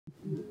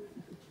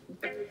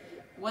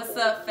What's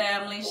up,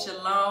 family?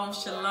 Shalom,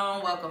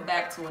 shalom. Welcome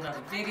back to another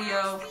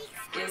video.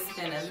 It's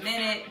been a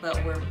minute, but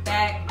we're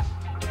back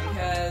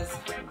because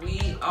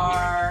we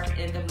are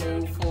in the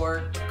mood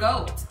for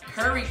goat,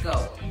 curry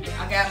goat.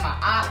 I got my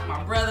aunt,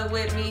 my brother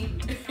with me,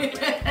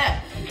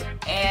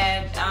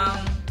 and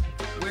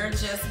we're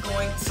just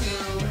going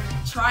to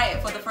try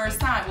it for the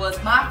first time. Well,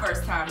 it's my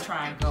first time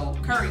trying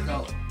curry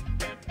goat,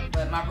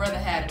 but my brother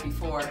had it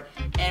before,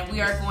 and we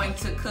are going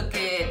to cook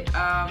it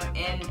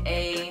in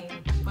a,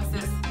 what's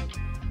this?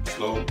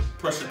 Slow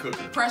pressure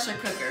cooker. Pressure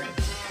cooker,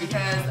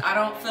 because I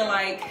don't feel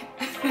like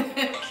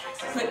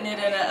putting it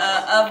in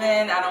an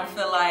oven. I don't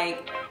feel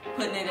like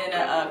putting it in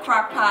a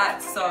crock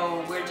pot,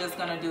 so we're just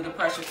gonna do the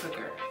pressure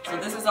cooker. So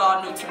this is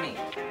all new to me.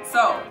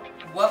 So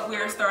what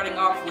we're starting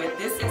off with,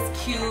 this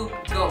is cube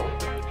goat.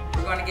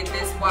 We're gonna get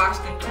this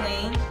washed and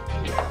clean.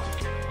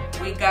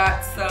 We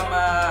got some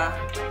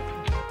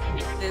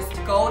this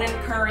golden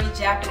curry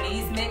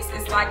Japanese mix.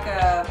 It's like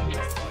a,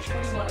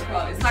 what do you want to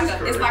call it?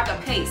 It's like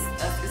a paste.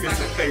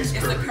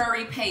 It's a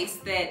curry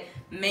paste that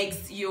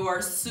makes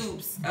your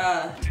soups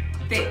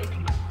thick.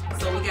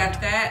 So we got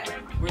that.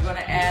 We're gonna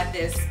add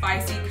this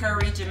spicy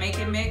curry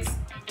Jamaican mix.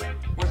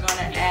 We're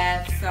gonna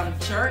add some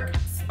jerk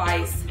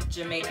spice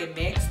Jamaican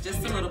mix,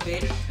 just a little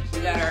bit. We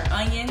got our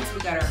onions,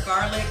 we got our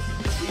garlic,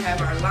 we have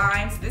our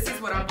limes. This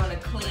is what I'm gonna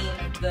clean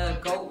the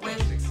goat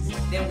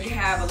with. Then we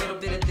have a little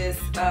bit of this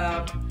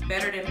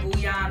better than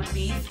bouillon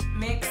beef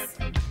mix.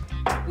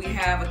 We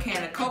have a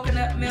can of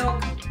coconut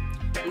milk.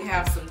 We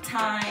have some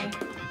thyme,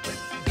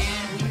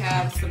 and we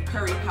have some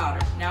curry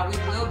powder. Now we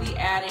will be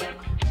adding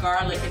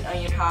garlic and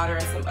onion powder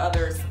and some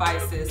other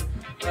spices,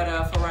 but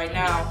for right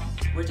now,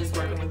 we're just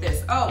working with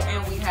this. Oh,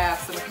 and we have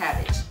some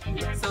cabbage.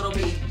 So it'll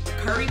be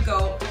curry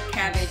goat,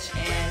 cabbage,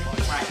 and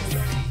rice.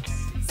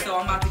 So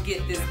I'm about to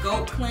get this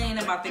goat clean.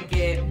 I'm about to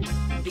get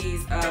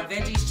these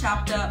veggies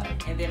chopped up,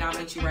 and then I'll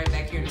meet you right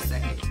back here in a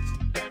second.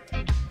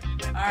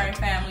 All right,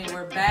 family,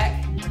 we're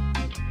back.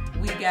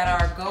 We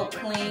got our goat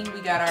clean.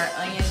 We got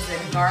our onions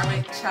and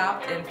garlic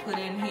chopped and put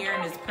in here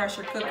in this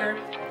pressure cooker.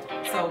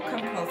 So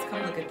come close,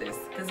 come look at this,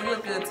 because it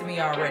looked good to me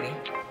already,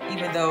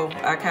 even though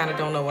I kind of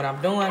don't know what I'm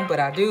doing,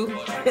 but I do.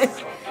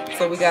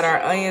 So we got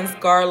our onions,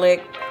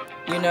 garlic,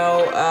 you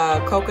know,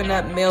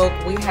 coconut milk.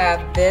 We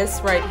have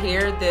this right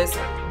here, this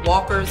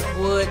Walker's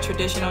Wood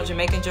traditional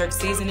Jamaican jerk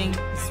seasoning.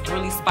 It's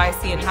really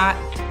spicy and hot,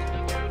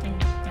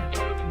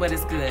 but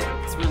it's good.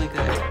 It's really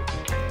good.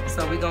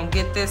 So we're gonna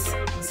get this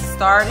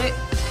started,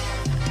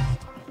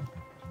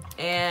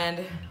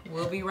 and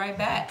we'll be right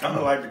back. Kind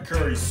of like the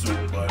curry soup,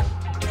 but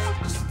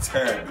just a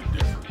tad bit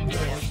different.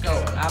 Yeah, it's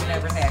goat. I've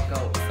never had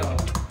goat, so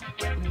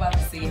we're about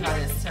to see how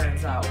this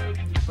turns out.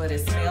 But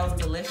it smells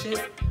delicious.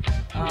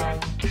 I'm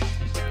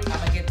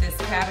gonna get this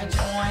cabbage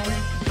on,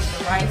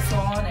 the rice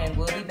on, and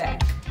we'll be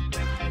back.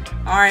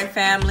 All right,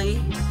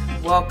 family,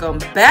 welcome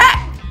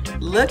back.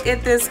 Look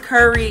at this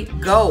curry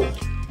goat.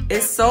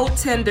 It's so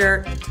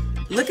tender.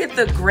 Look at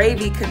the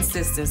gravy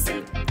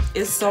consistency.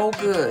 It's so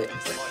good.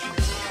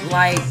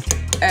 Like,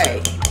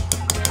 hey,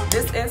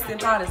 this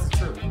Instant Pot is the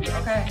truth,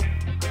 okay?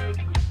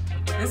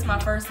 This is my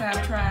first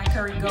time trying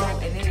curry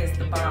goat, and it is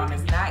the bomb.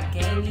 It's not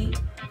gamey.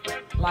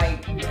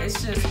 Like,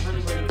 it's just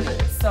really, really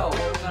good. So what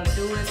we're gonna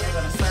do is we're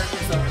gonna serve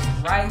this over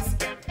some rice.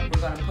 We're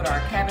gonna put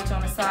our cabbage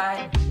on the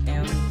side,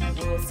 and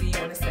we'll see you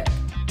in a sec.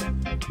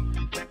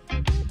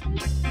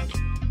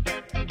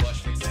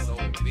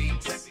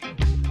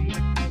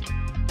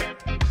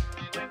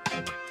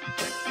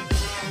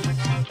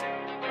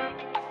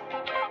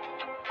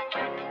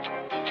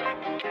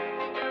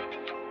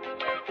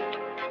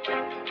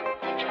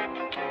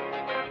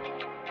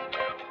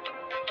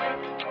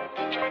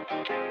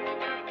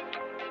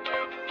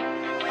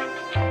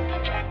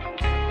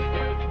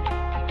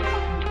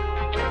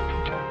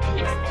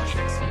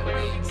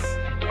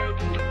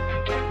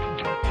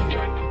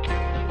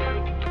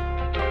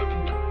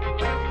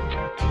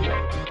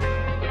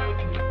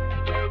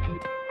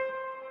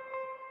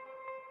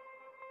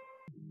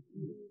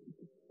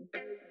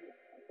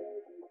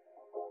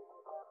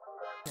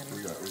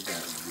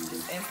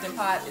 Instant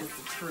Pot is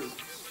the truth.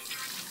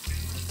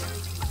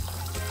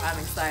 I'm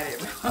excited.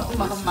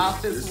 My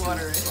mouth is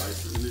watering.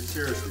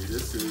 Seriously,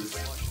 this is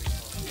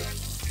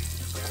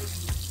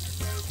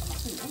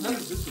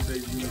what they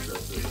use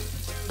up there.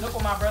 Look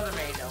what my brother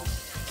made though.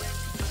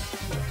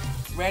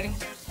 Ready?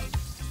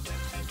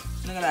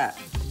 Look at that.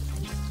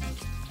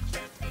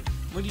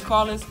 What do you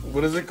call this?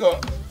 What is it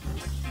called?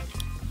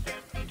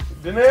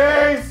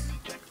 Denise!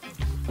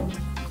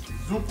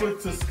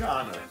 Zuppa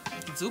Toscana.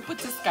 Zuppa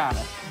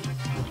Toscana.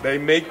 They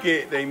make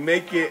it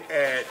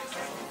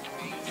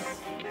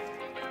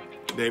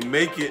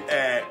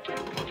at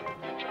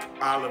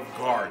Olive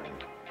Garden.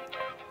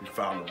 We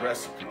found a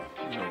recipe.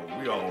 You know,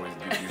 we always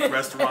get these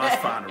restaurants,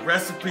 find a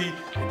recipe,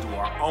 and do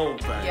our own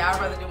thing. Yeah, I'd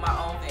rather do my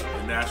own thing.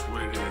 And that's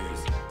what it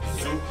is.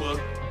 Zuppa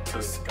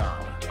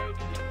Toscana.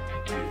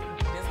 Yeah.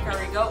 This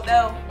curry goat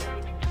though.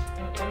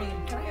 I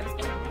mean, can I get a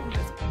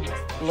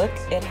spoon? Look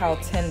at how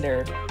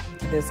tender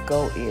this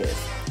goat is.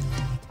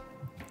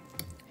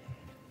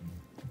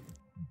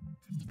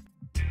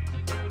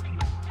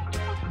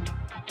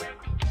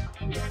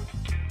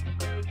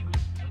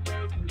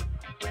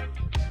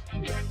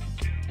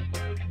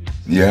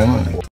 Yeah, man.